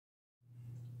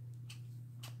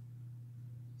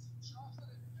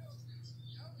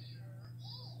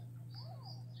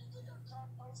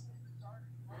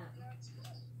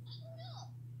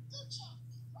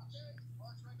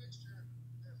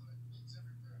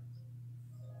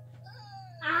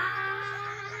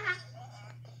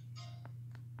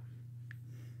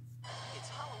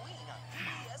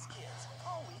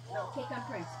on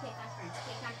Prince, cake on Prince,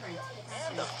 cake on Prince, cake on Prince.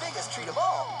 And the biggest treat of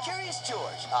all, Curious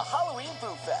George, a Halloween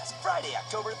food fest, Friday,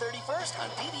 October 31st on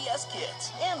PBS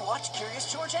Kids. And watch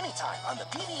Curious George anytime on the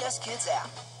PBS Kids app.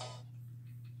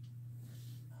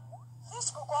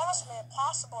 This was made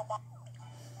possible by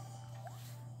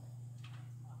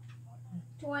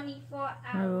 24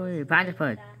 hours.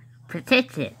 Wonderful.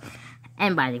 Protected.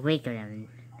 And by the way, there's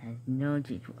no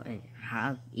tutorial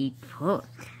how to eat food.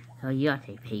 So you have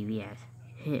to PBS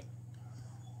hit.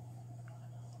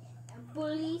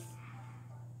 Bullies.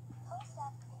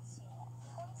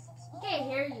 He can't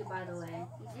hear you, by the way.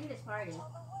 He's in this party.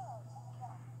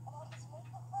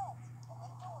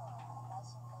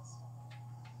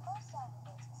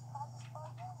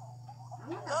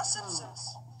 The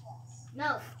Simpsons.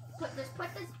 No, put this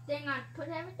thing on. Put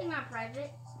everything on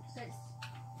private. Cause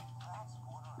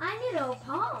I need a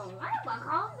poem. I don't want to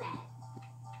call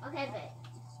that. Okay, but.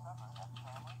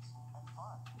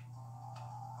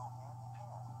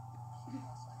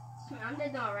 I'm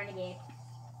just doing Renegade.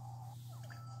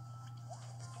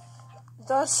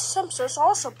 The Simpsons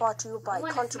also brought to you by I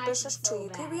wanna contributions smack you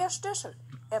to so bad. PBS Disney.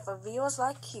 If a viewers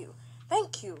like you,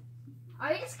 thank you.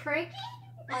 Are you just cranky?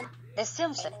 On The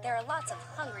Simpsons, there are lots of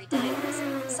hungry diners,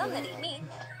 some that eat meat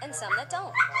and some that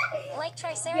don't. Like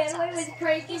Triceratops,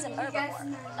 he's an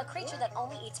herbivore, a creature that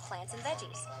only eats plants and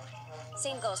veggies.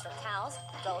 Same goes for cows,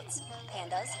 goats,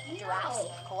 pandas, giraffes,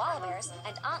 koala bears,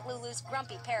 and Aunt Lulu's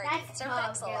grumpy parakeets That's or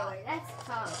tough, axolotl. Gary. That's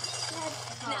tough.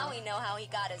 That's tough. Now we know how he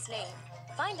got his name.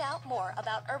 Find out more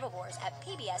about herbivores at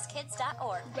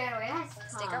pbskids.org. Gary, that's tough.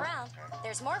 Stick around.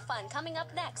 There's more fun coming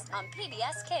up next on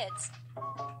PBS Kids.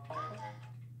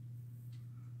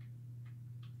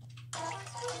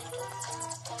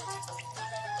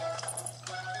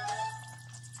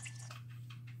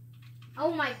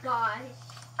 Oh my gosh.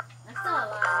 I'm still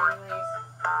alive anyways.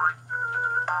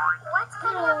 What's Get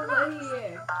going on over next?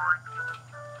 here.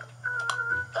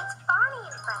 It's Barney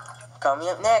and friends. Coming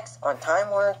up next on Time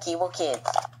Warner Cable Kids.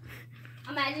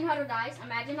 Imagine how to dice.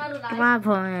 Imagine how to dice. Come on,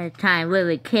 for a time with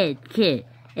a kid.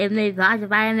 If they got to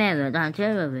buy a man, don't you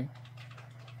love it?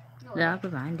 No, Đó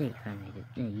các bạn đi phần này được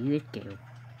dưới kiểu.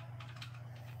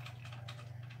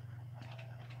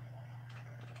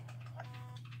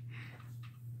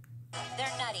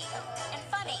 They're nutty and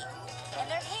funny, and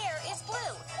their hair is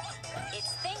blue.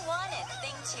 It's thing one and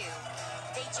thing two.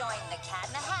 They join the Cat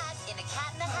in the Hat in a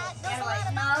Cat in the Hat knows a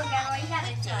lot about that.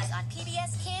 Weekdays on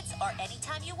PBS Kids or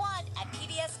anytime you want at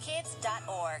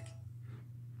pbskids.org.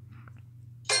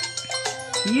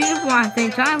 You want to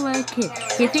time with a kid.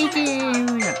 You think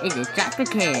it is just for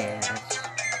kids.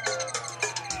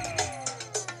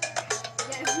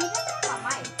 Yeah, he doesn't have a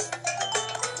mic.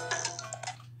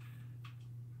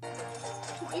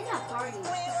 He's in a party.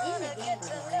 He's in the game, by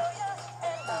the way.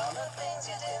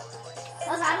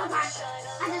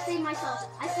 I just saved myself.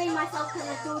 I saved myself because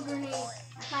I threw a grenade.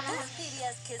 I thought I had...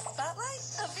 PBS Kids Spotlight,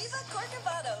 Aviva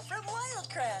Corcovado from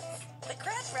Wildcrafts. The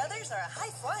Kraft brothers are a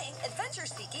high-flying,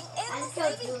 adventure-seeking, I just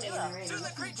killed animal-saving Julian duo. already. To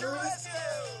the creature rescue!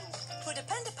 Who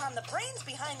depend upon the brains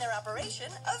behind their operation,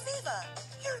 Aviva.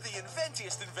 You're the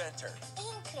inventiest inventor.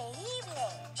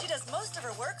 Increíble. She does most of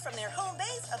her work from their home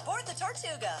base aboard the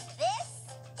Tortuga. This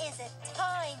is a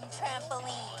time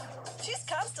trampoline. She's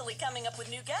constantly coming up with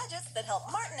new gadgets that help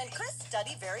Martin and Chris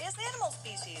study various animal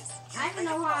species. I don't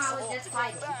know how I was just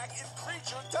fighting. Back in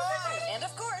creature time. And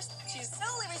of course, she's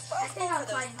solely responsible I for was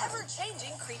those fighting.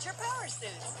 ever-changing creature power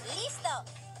suits. Listo.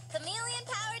 Chameleon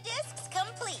power discs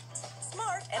complete.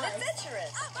 Smart and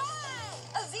adventurous.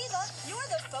 Aviva, you're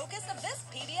the focus of this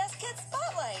PBS Kids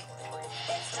Spotlight.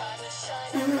 It's time to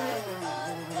shine a light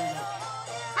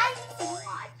I need to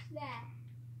watch that.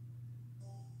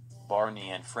 Barney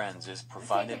and Friends is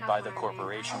provided by the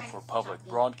Corporation for Public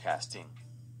Broadcasting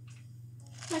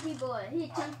Chunky boy. He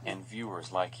chunky. and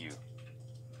viewers like you.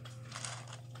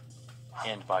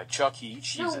 And by Chuck E.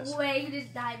 Cheese's No way you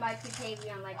just died by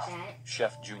Catavian like that.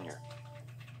 Chef Jr.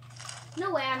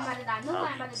 No way I'm about to die. No way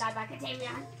I'm about to die by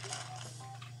Catavian.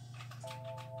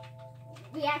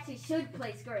 We actually should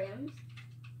play scrims.